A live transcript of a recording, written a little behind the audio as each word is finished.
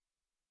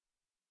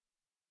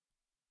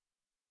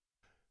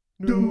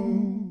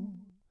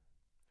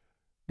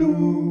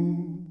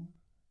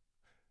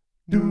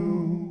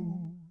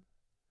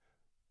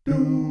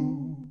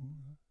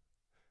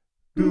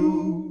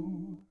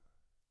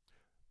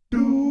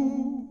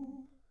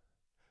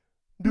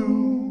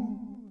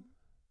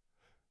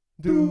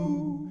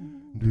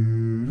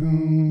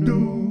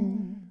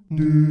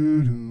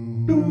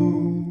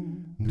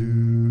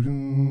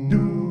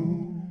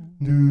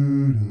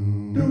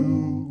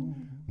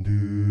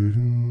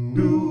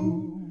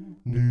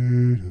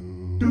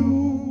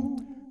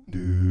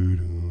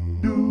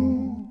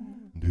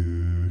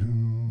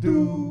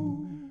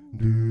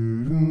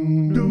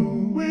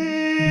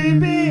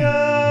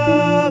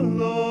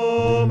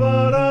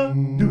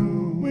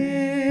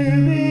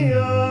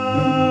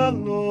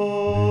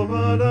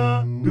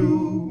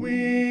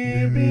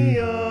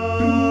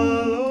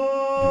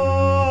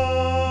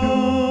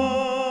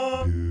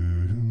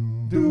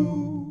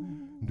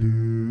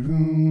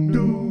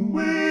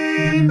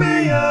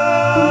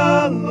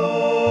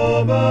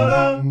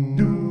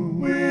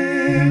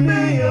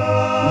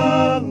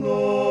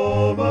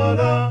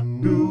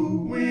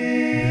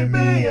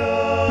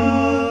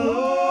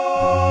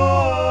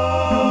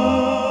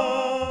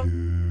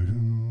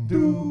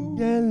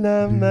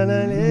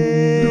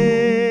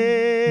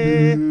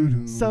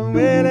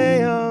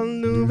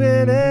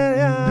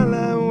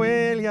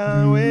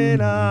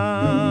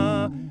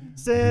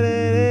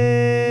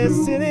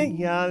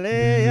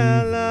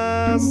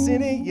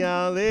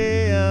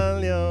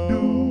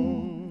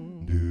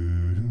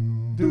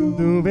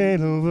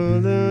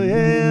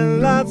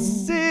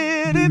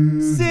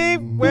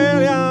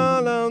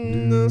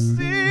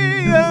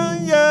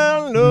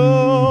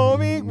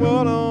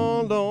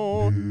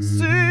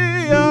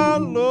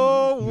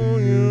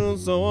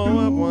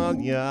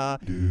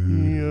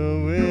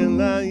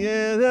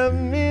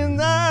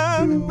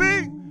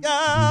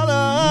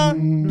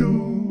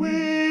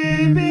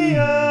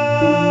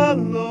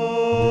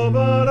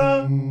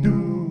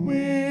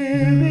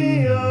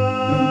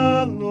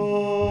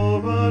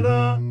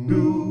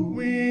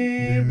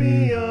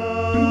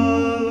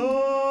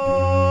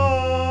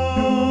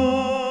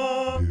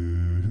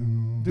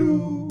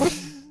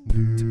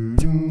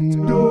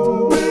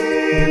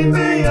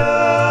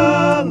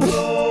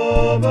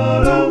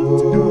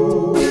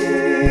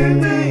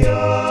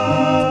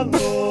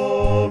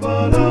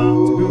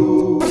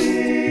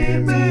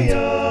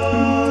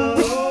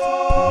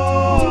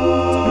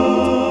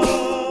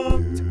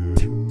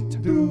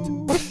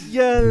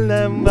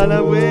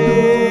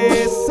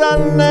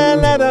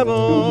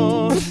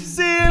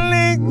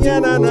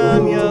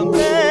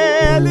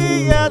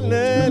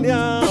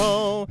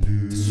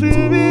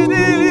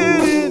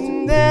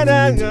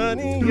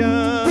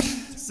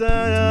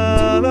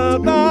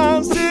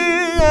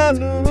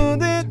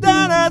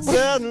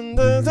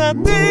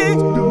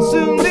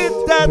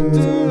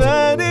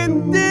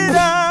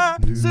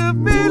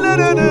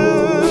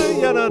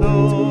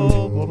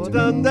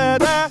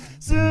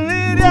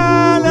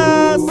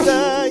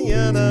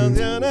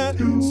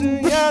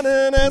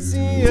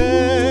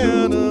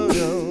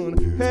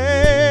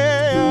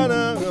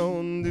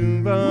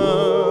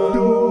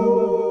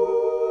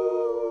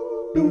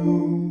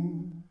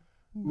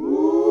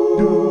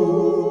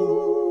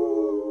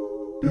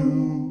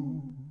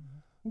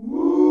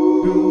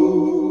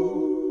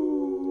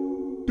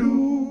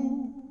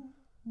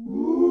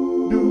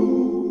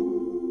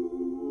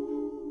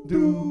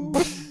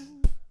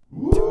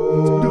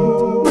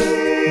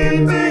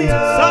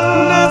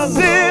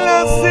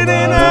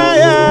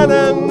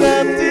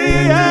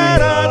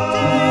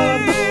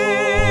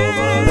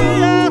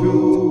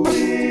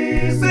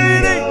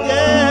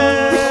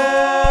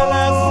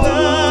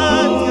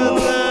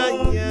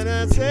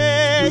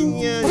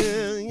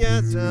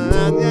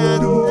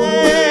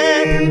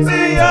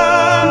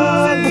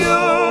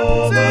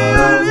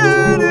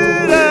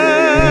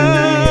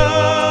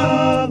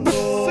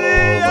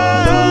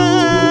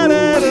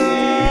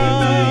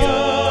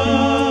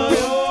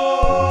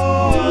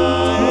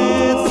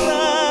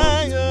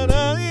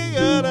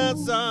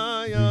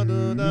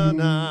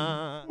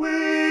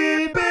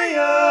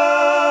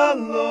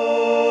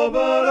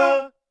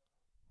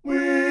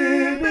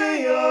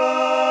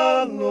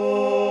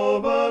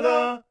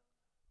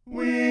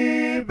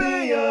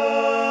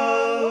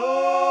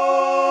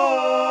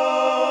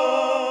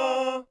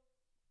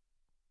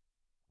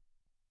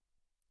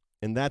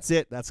And that's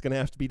it. That's going to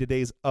have to be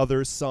today's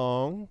other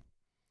song.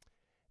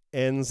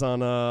 Ends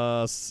on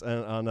a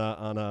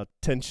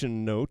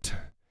tension note.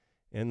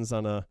 Ends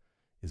on a,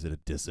 is it a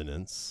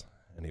dissonance?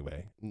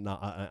 Anyway,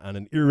 not on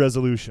an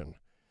irresolution.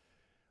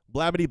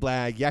 Blabbity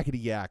blag,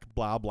 yakety yak,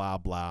 blah, blah,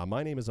 blah.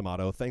 My name is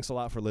Amato. Thanks a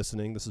lot for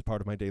listening. This is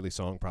part of my daily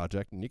song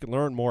project, and you can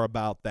learn more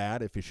about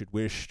that if you should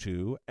wish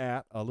to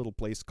at a little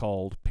place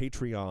called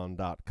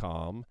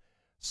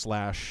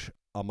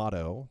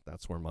patreon.com/Amato.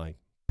 That's where my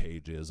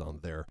page is on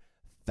their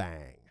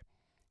thing.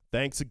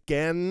 Thanks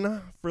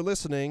again for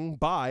listening.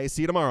 Bye.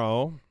 See you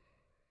tomorrow.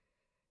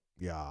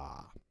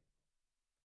 Yeah.